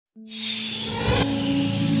One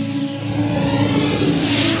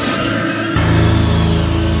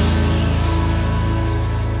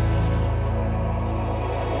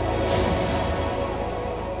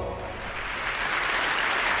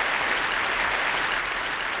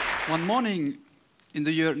morning in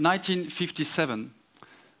the year 1957,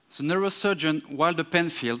 the neurosurgeon Walter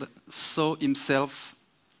Penfield saw himself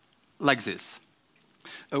like this.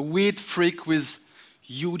 A weird freak with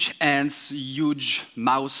huge hands, huge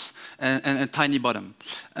mouth, and a tiny bottom.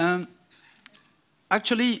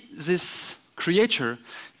 Actually, this creature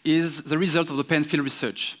is the result of the Penfield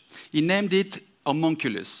research. He named it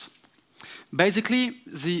homunculus. Basically,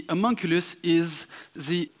 the homunculus is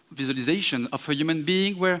the visualization of a human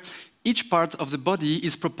being where each part of the body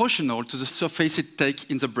is proportional to the surface it takes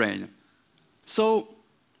in the brain. So,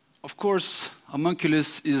 of course,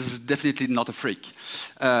 homunculus is definitely not a freak.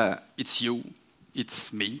 It's you,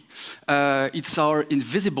 it's me, it's our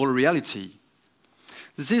invisible reality.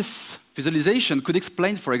 This visualization could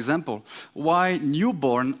explain, for example, why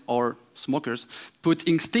newborn or smokers put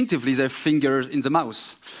instinctively their fingers in the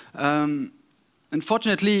mouth.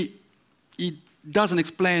 Unfortunately, it doesn't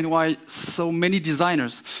explain why so many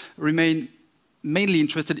designers remain mainly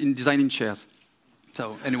interested in designing chairs.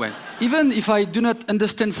 So anyway, even if I do not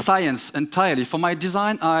understand science entirely, for my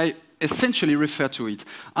design I essentially refer to it.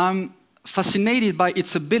 I'm fascinated by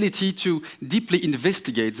its ability to deeply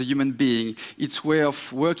investigate the human being, its way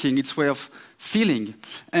of working, its way of feeling.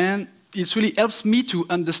 And it really helps me to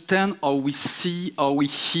understand how we see, how we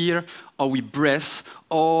hear, how we breathe,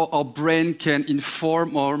 how our brain can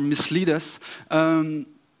inform or mislead us.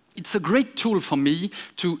 It's a great tool for me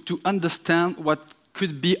to understand what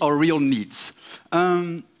could be our real needs.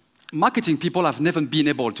 Marketing people have never been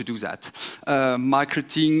able to do that.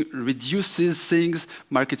 Marketing reduces things,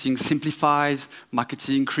 marketing simplifies,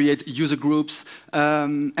 marketing creates user groups,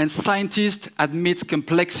 and scientists admit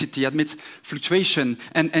complexity, admit fluctuation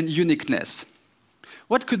and uniqueness.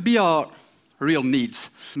 What could be our real needs?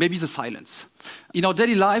 Maybe the silence. In our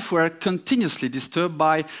daily life, we're continuously disturbed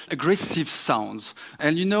by aggressive sounds.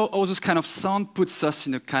 And you know, all those kind of sound puts us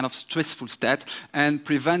in a kind of stressful state and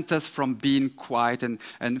prevent us from being quiet and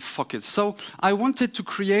focused. So I wanted to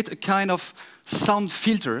create a kind of sound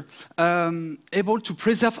filter able to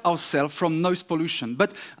preserve ourselves from noise pollution.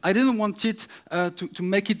 But I didn't want it to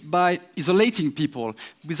make it by isolating people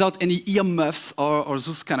without any earmuffs or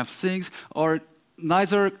those kind of things, or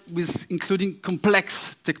neither with including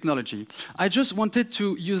complex technology. I just wanted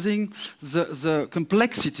to using the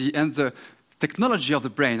complexity and the technology of the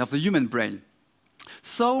brain, of the human brain.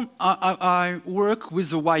 So I work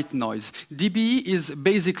with the white noise. DB is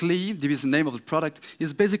basically, DB is the name of the product,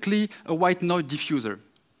 is basically a white noise diffuser.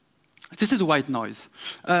 This is a white noise.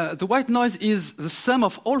 The white noise is the sum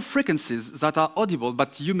of all frequencies that are audible by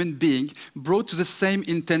human being brought to the same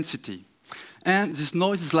intensity. And this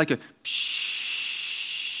noise is like a psh,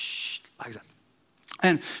 like that.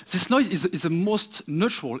 And this noise is the most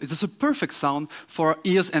neutral, it's a perfect sound for our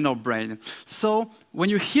ears and our brain. So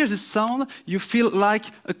when you hear this sound, you feel like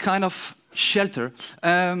a kind of shelter,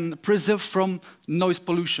 preserved from noise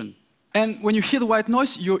pollution. And when you hear the white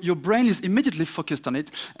noise, your brain is immediately focused on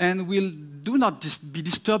it and will do not be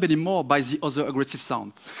disturbed anymore by the other aggressive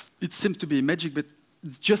sound. It seems to be magic, but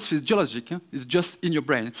it's just physiologic. Huh? It's just in your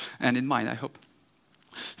brain and in mine, I hope.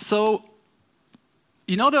 So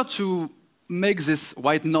in order to make this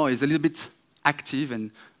white noise a little bit active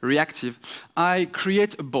and reactive, I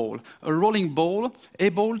create a ball, a rolling ball,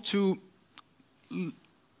 able to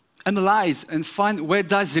analyze and find where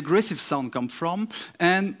does the aggressive sound come from,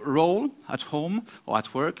 and roll at home or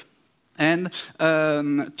at work, and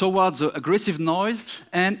towards the aggressive noise,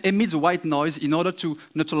 and emit the white noise in order to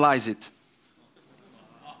neutralize it.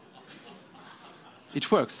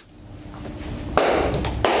 It works.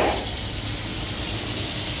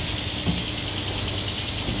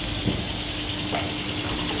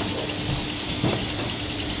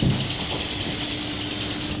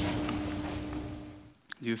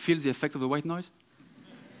 Do you feel the effect of the white noise?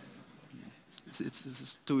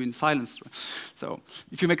 It's too in silence. So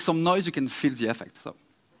if you make some noise, you can feel the effect. So,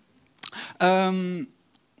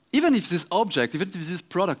 even if this object, even if this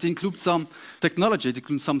product includes some technology, it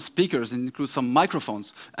includes some speakers, it includes some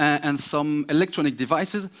microphones, and some electronic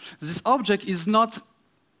devices, this object is not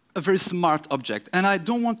a very smart object, and I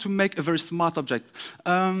don't want to make a very smart object.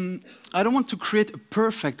 I don't want to create a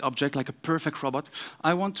perfect object, like a perfect robot.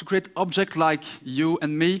 I want to create object like you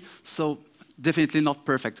and me, so definitely not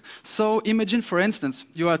perfect. So imagine, for instance,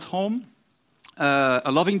 you're at home,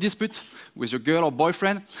 a loving dispute with your girl or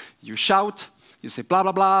boyfriend, you shout, you say blah,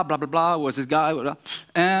 blah, blah, blah, blah, blah, who's this guy, blah, blah,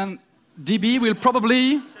 and DB will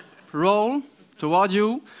probably roll toward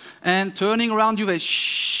you, and turning around you, they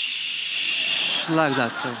shh, like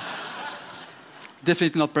that. So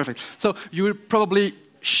definitely not perfect. So you will probably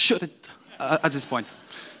shoot it at this point.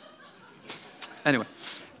 Anyway,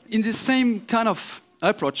 in the same kind of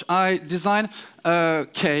approach, I designed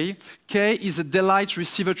K. K is a daylight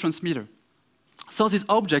receiver transmitter. So this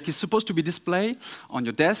object is supposed to be displayed on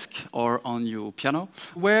your desk or on your piano,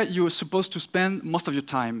 where you're supposed to spend most of your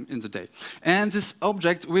time in the day. And this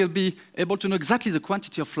object will be able to know exactly the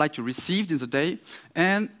quantity of light you received in the day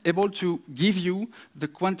and able to give you the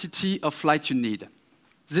quantity of light you need.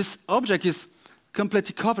 This object is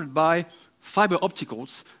completely covered by fiber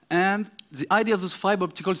opticals, and the idea of those fiber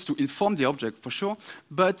opticals is to inform the object, for sure,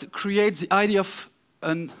 but create the idea of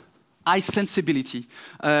an eye sensibility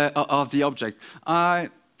of the object. I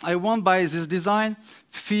want by this design,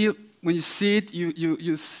 feel when you see it,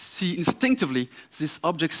 you see instinctively this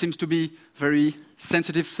object seems to be very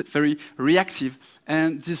sensitive, very reactive,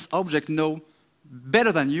 and this object knows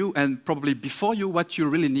better than you and probably before you what you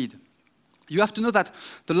really need. You have to know that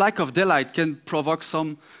the lack of daylight can provoke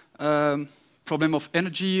some problem of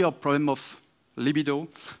energy or problem of libido,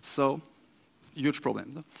 so huge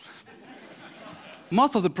problem.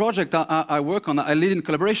 Most of the projects I work on, I lead in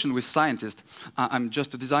collaboration with scientists. I'm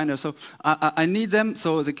just a designer, so I need them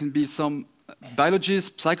so there can be some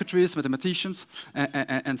biologists, psychiatrists, mathematicians,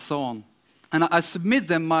 and so on. And I submit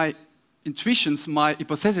them my intuitions, my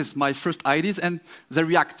hypotheses, my first ideas, and they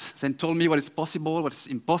react. They tell me what is possible, what is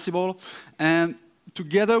impossible, and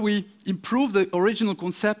together we improve the original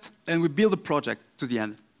concept and we build the project to the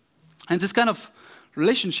end. And this kind of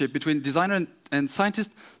relationship between designer and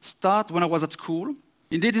scientist started when I was at school.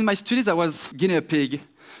 Indeed, in my studies, I was guinea pig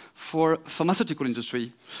for pharmaceutical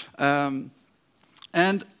industry. And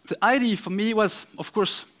the idea for me was, of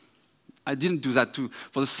course, I didn't do that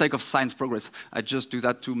for the sake of science progress. I just do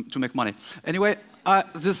that to make money. Anyway,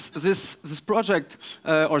 this project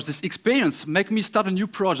or this experience made me start a new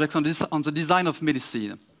project on the design of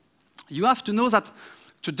medicine. You have to know that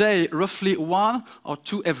today, roughly 1 or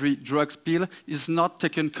 2 every drug pill is not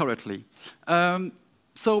taken correctly.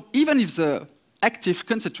 So even if the active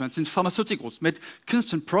constituents in pharmaceuticals made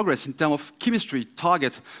constant progress in terms of chemistry,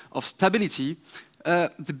 target, of stability,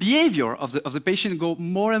 the behavior of the patient go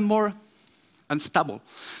more and more unstable.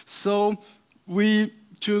 So we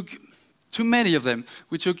took too many of them.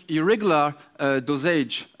 We took irregular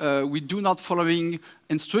dosage. We do not following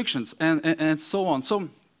instructions, and so on. So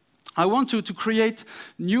I want to create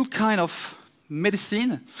new kind of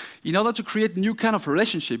medicine in order to create new kind of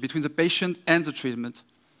relationship between the patient and the treatment.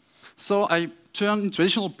 So I turned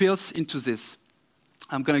traditional pills into this.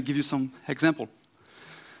 I'm going to give you some example.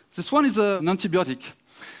 This one is an antibiotic,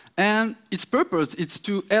 and its purpose is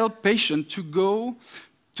to help patient to go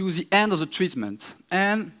to the end of the treatment.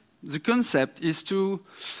 And the concept is to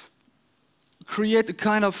create a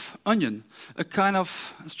kind of onion, a kind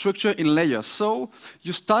of structure in layers. So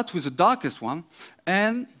you start with the darkest one,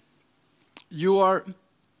 and you are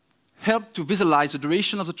helped to visualize the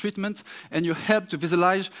duration of the treatment, and you help to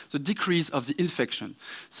visualize the decrease of the infection.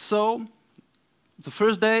 So the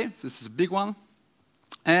first day, this is a big one,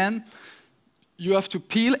 and you have to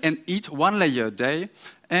peel and eat 1 layer a day,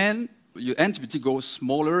 and your antibiotic goes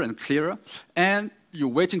smaller and clearer, and you're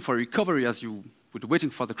waiting for recovery as you would waiting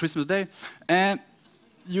for the Christmas day, and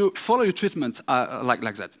you follow your treatment like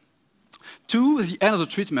that. To the end of the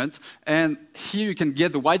treatment, and here you can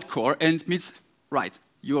get the white core, and it means, right,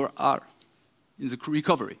 you are in the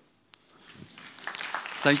recovery.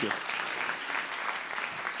 Thank you.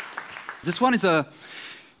 This one is a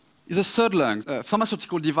third lung, a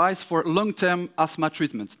pharmaceutical device for long-term asthma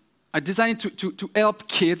treatment. I designed it to help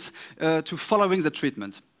kids to following the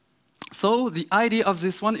treatment. So the idea of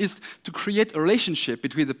this one is to create a relationship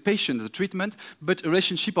between the patient and the treatment, but a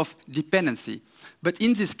relationship of dependency. But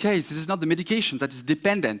in this case, this is not the medication that is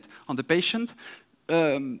dependent on the patient.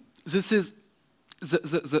 This is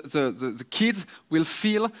the kids will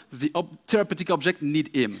feel the therapeutic object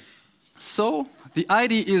need him. So the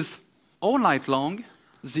idea is all night long,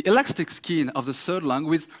 the elastic skin of the third lung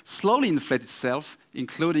will slowly inflate itself,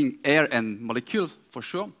 including air and molecules for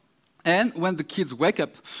sure. And when the kids wake up,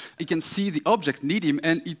 he can see the object need him,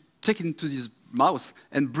 and he take it into his mouth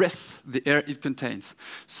and breathes the air it contains.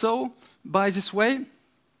 So by this way,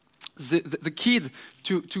 the kid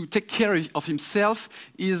to take care of himself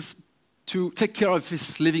is to take care of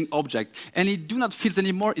his living object. And he do not feel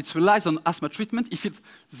anymore, it relies on asthma treatment if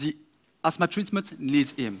the asthma treatment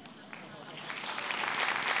needs him.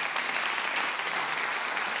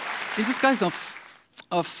 In this kind of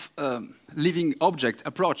of living object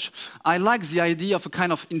approach, I like the idea of a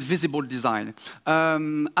kind of invisible design,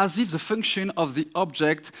 as if the function of the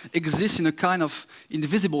object exists in a kind of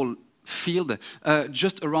invisible field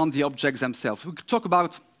just around the objects themselves. We could talk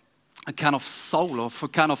about a kind of soul, of a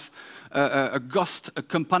kind of a ghost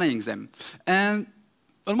accompanying them, and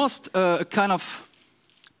almost a kind of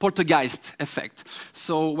poltergeist effect.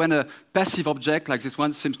 So when a passive object like this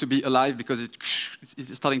one seems to be alive because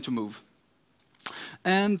it's starting to move.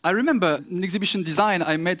 And I remember an exhibition design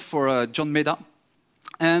I made for John Meda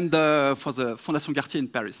and for the Fondation Cartier in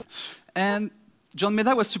Paris. And John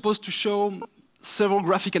Meda was supposed to show several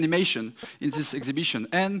graphic animation in this exhibition.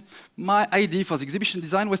 And my idea for the exhibition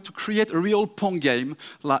design was to create a real Pong game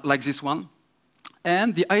like this one.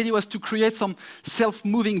 And the idea was to create some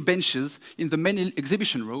self-moving benches in the main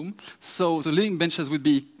exhibition room. So the living benches would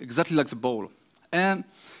be exactly like the ball. And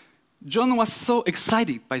John was so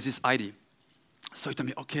excited by this idea. So he told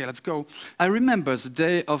me, okay, let's go. I remember the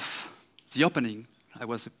day of the opening. I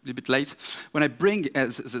was a little bit late. When I bring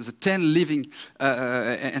the 10 living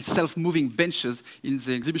and self-moving benches in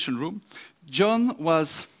the exhibition room, John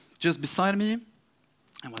was just beside me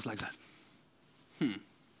and was like that.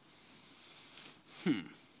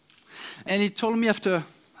 And he told me after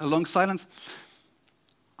a long silence,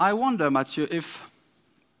 I wonder, Mathieu, if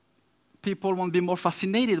people won't be more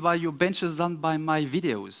fascinated by your benches than by my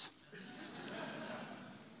videos.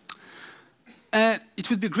 It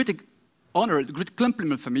would be a great honor, a great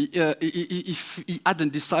compliment for me if he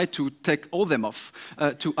hadn't decided to take all them off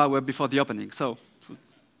 2 hours before the opening. So,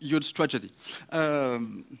 huge tragedy.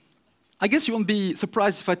 I guess you won't be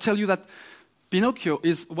surprised if I tell you that Pinocchio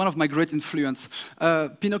is one of my great influences.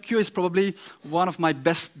 Pinocchio is probably one of my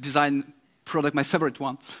best design products, my favorite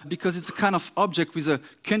one, because it's a kind of object with a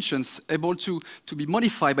conscience, able to be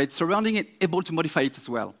modified by its surrounding and able to modify it as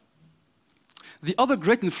well. The other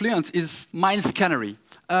great influence is mines cannery.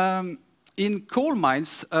 In coal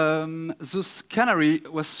mines, this cannery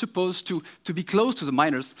was supposed to be close to the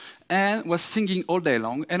miners and was singing all day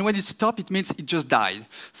long. And when it stopped, it means it just died.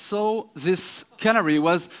 So this cannery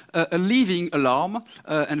was a living alarm,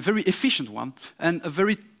 and very efficient one, and a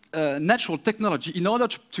very natural technology in order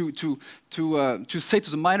to say to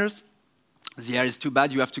the miners, the air is too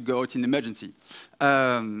bad, you have to go out in emergency.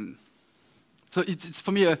 So it's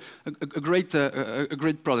for me a great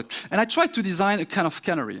product. And I tried to design a kind of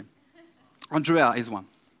cannery. Andrea is one.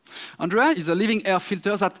 Andrea is a living air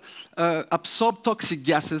filter that absorbs toxic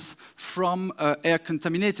gases from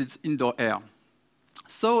air-contaminated indoor air.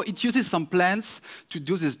 So it uses some plants to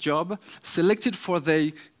do this job, selected for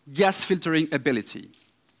their gas filtering ability.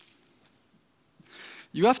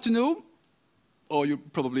 You have to know, or you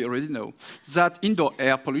probably already know, that indoor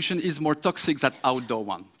air pollution is more toxic than outdoor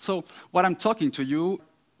one. So what I'm talking to you,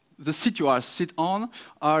 the seat you sit on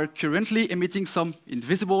are currently emitting some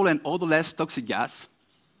invisible and odorless toxic gas.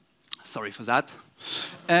 Sorry for that.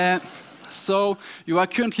 So you are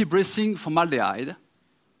currently breathing formaldehyde.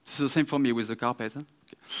 This is the same for me with the carpet. Huh?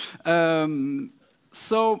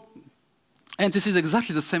 Okay. And this is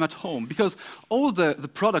exactly the same at home, because all the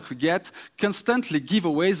products we get constantly give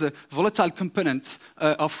away the volatile components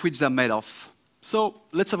of which they're made of. So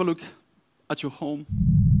let's have a look at your home.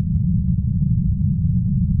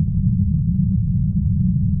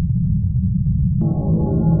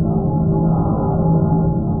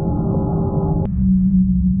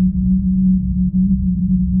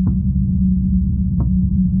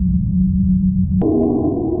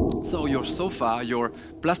 So your sofa, your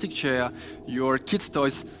plastic chair, your kids'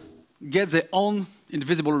 toys get their own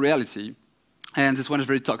invisible reality, and this one is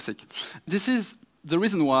very toxic. This is the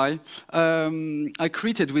reason why I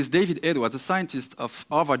created with David Edwards, a scientist of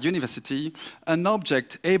Harvard University, an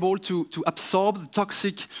object able to absorb the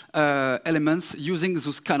toxic elements using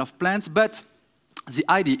those kind of plants, but the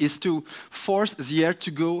idea is to force the air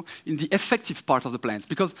to go in the effective part of the plants,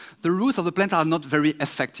 because the roots of the plant are not very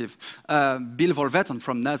effective. Bill Volveton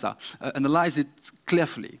from NASA analyzed it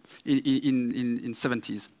carefully in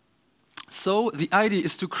 70s. So the idea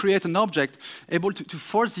is to create an object able to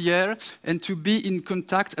force the air and to be in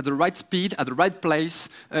contact at the right speed, at the right place,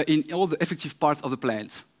 in all the effective parts of the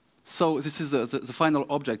plant. So this is the final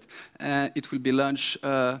object. It will be launched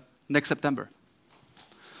next September.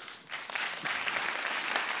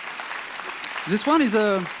 This one is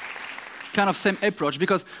a kind of same approach,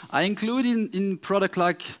 because I include in product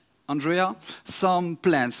like Andrea some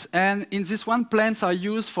plants. And in this one, plants are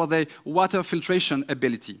used for their water filtration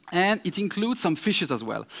ability. And it includes some fishes as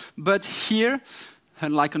well. But here,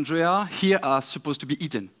 unlike Andrea, here are supposed to be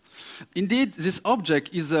eaten. Indeed, this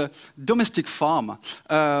object is a domestic farm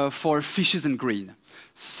for fishes and green.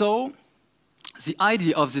 So The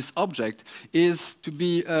idea of this object is to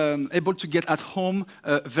be able to get at home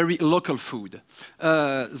very local food.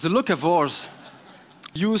 The locavores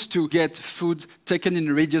used to get food taken in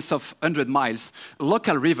a radius of 100 miles. A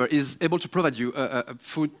local river is able to provide you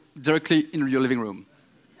food directly in your living room.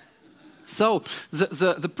 So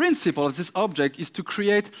the principle of this object is to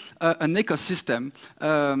create an ecosystem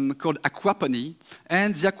called aquaponie.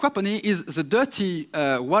 And the aquaponie is the dirty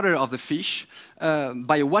water of the fish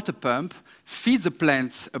by a water pump, feed the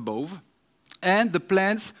plants above, and the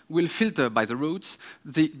plants will filter by the roots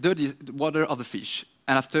the dirty water of the fish.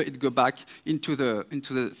 And after it go back into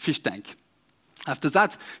the fish tank. After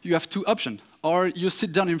that, you have two options. Or you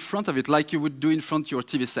sit down in front of it like you would do in front of your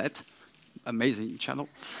TV set. Amazing channel.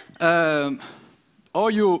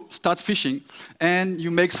 Or you start fishing and you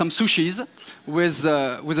make some sushis with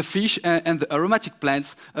the fish and the aromatic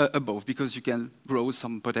plants above, because you can grow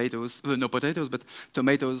some potatoes, no potatoes, but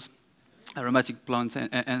tomatoes, aromatic plants,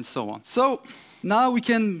 and so on. So now we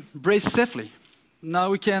can braise safely. Now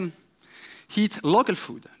we can eat local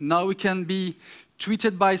food. Now we can be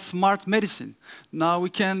treated by smart medicine. Now we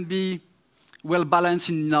can be well balanced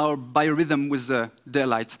in our biorhythm with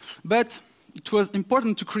daylight. But it was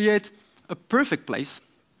important to create a perfect place,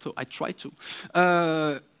 so I tried to,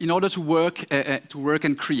 in order to work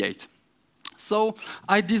and create. So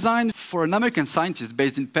I designed for an American scientist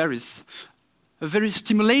based in Paris a very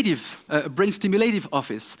stimulative, brain stimulative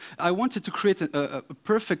office. I wanted to create a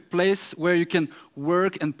perfect place where you can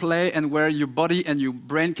work and play and where your body and your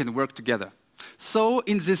brain can work together. So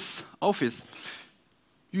in this office,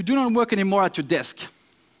 you do not work anymore at your desk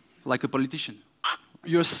like a politician.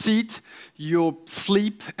 You sit, you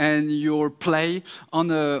sleep, and you play on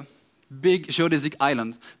a big geodesic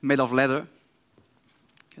island made of leather.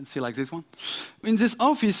 You can see like this one. In this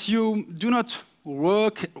office, you do not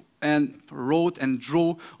work and wrote and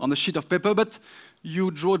draw on a sheet of paper, but you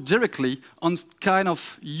draw directly on kind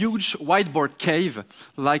of huge whiteboard cave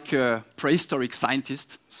like a prehistoric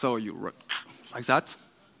scientist. So you work like that.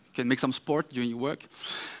 You can make some sport during your work.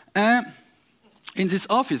 In this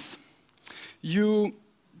office, you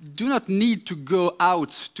do not need to go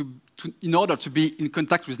out in order to be in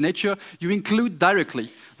contact with nature. You include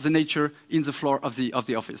directly the nature in the floor of the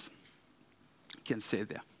office. You can see it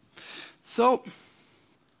there. So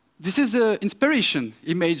this is the inspiration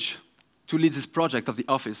image to lead this project of the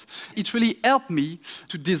office. It really helped me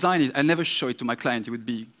to design it. I never show it to my client. He would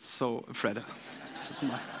be so afraid.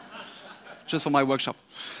 Just for my workshop.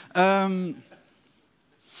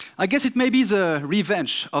 I guess it may be the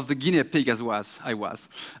revenge of the guinea pig as I was.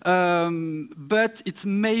 But it's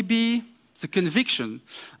maybe the conviction,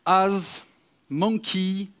 as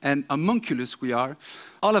monkey and homunculus we are,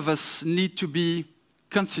 all of us need to be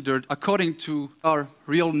considered according to our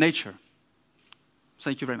real nature.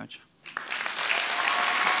 Thank you very much.